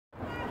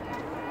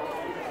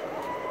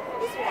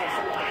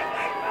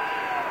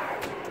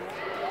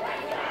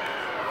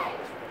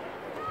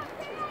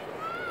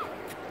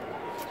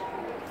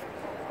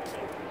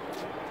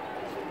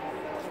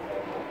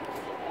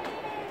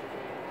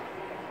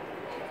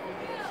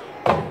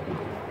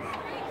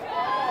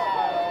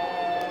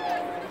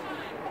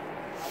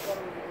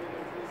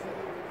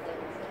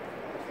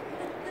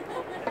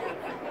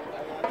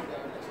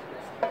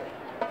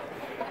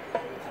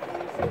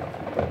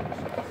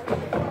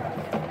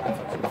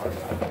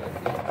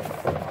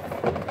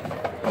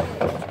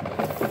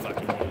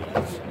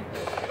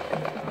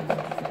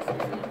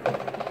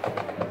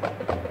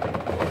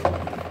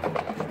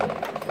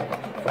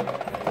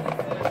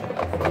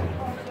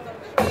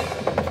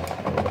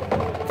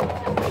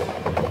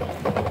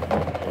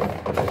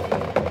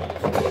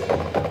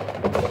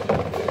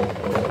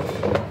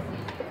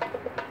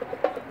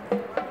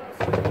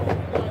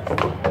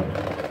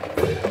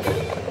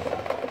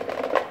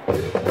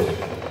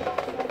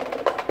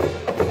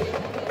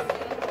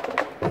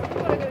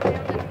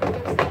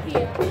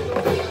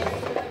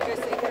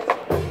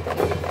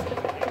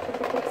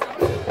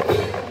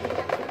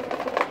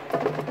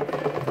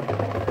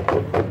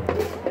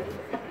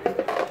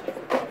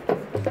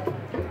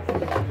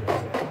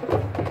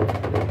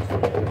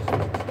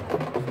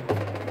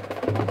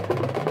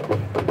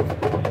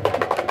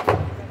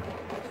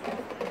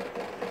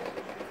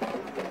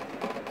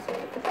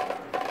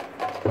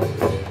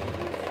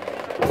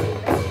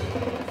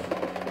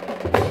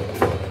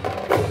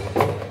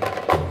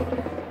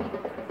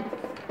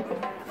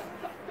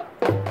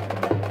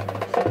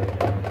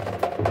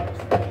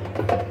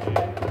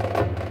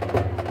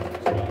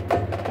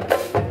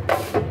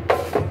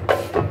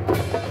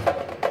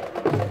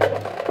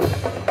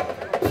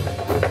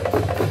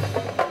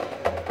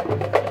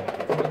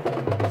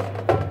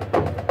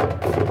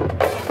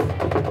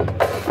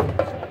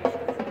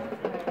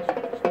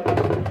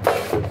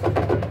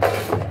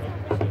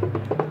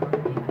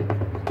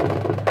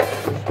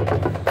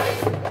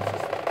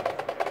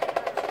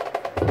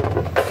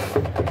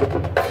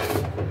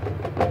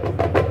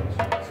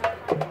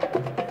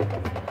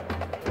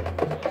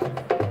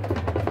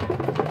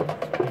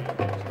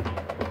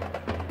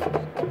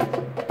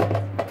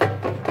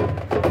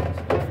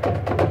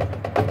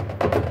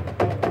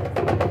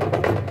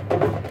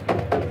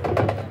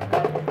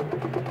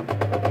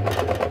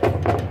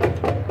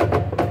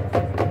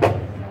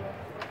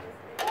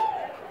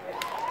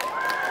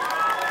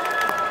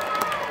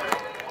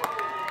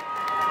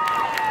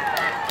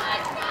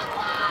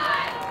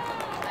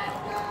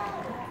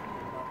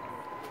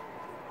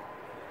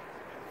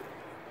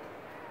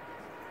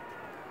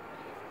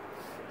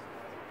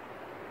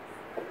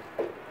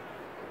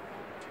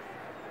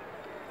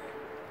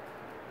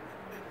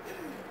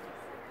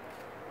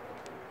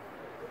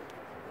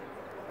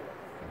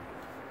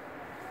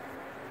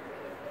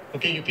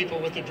Okay, you people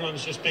with the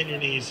drums, just bend your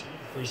knees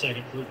for a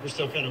second. We're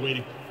still kind of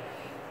waiting.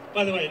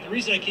 By the way, the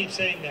reason I keep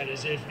saying that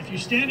is if you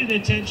stand at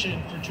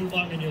attention for too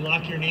long and you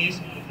lock your knees,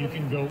 you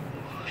can go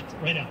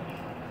right out.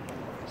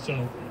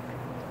 So,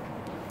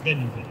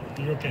 bend your knee.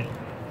 You're okay.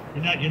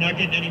 You're not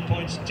getting any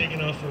points taken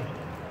off or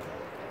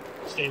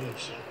stay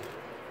loose.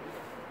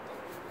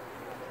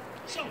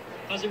 So,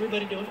 how's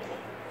everybody doing?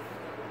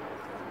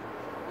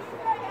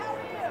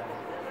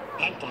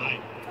 I'm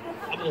fine.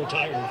 I'm a little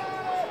tired.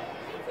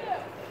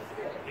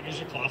 Here's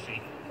your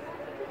coffee.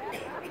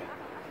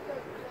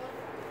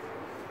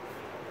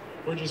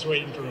 We're just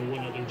waiting for one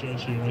other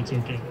judge here. That's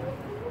okay.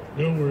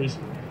 No worries.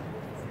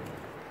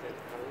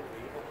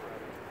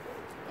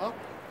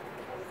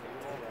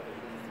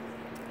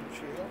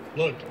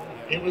 Look,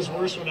 it was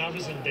worse when I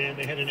was in band.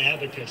 They had an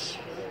abacus.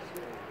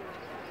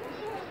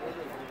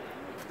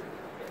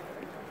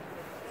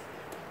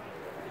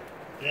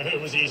 Yeah, it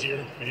was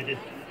easier, maybe.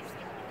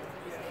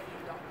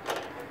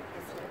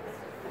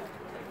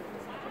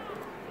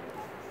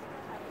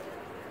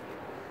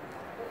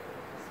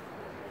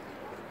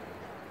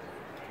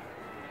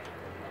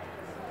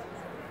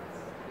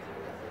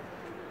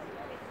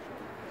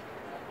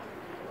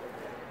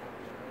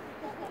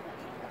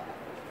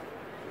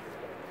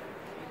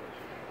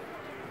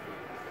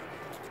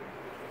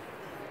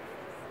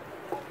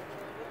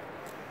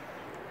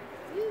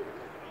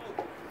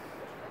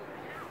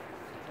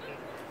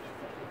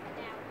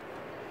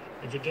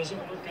 If it doesn't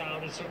work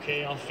out, it's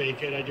okay. I'll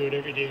fake it. I do it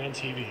every day on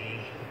TV.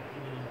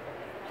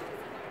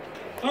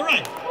 All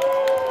right.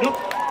 Nope.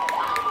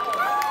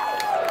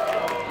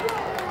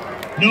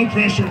 No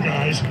pressure,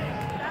 guys.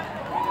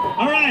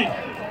 All right.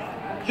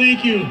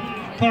 Thank you,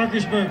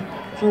 Parkersburg,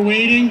 for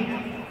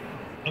waiting.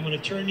 I'm going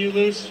to turn you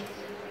loose.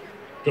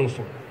 Go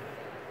for it.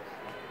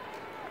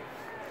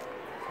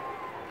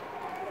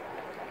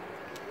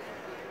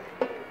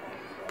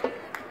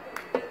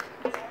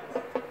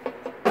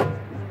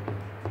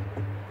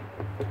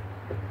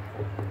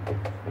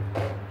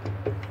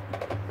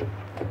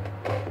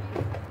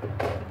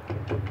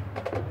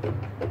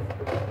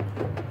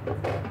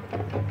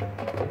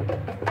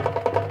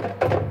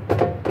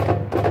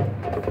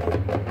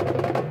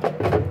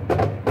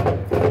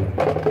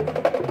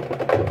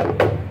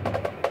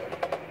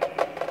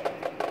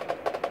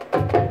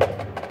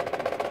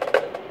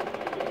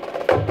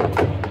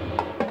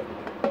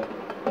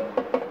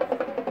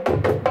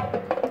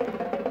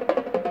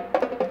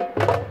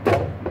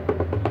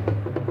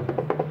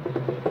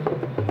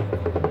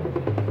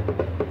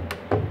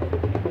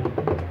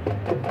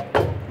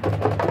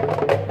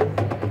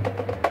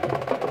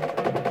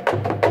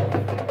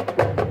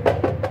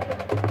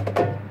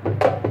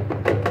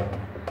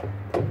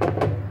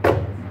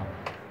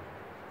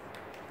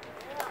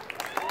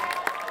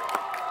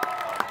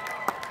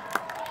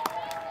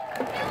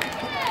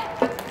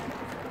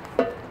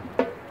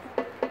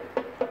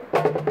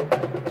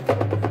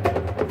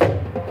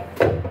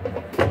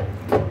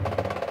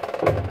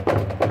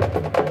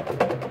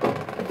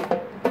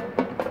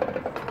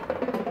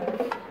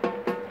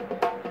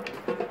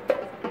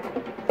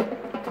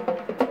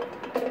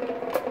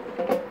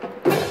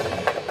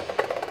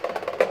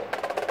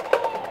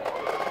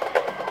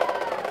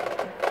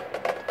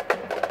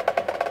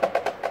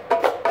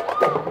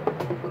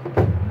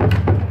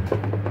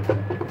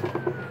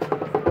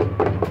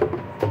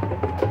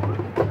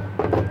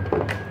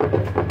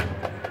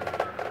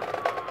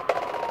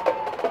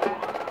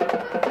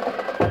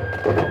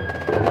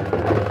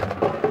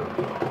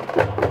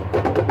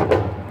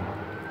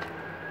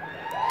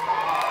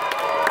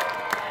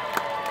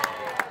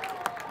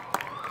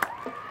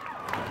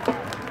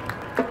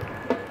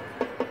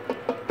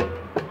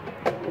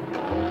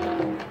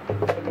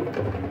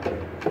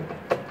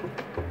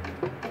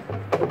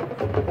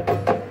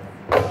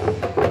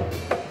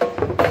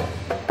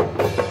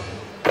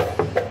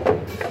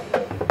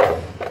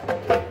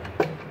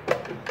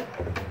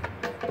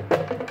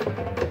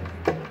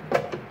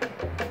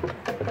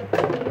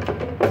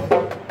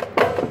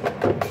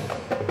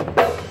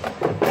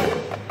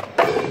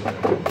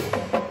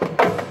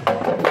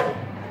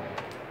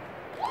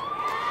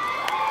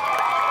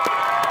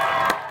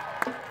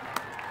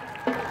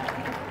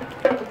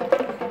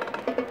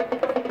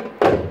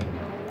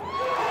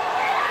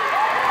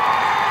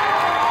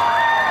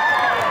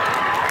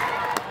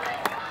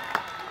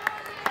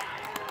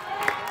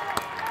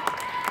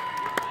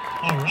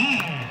 All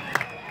right.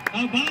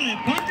 How about it,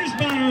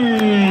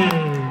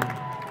 Parkersburg?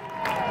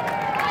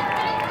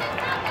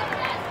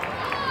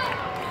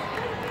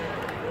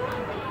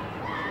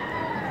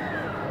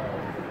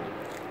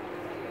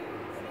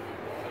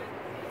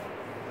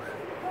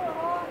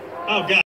 Oh, God.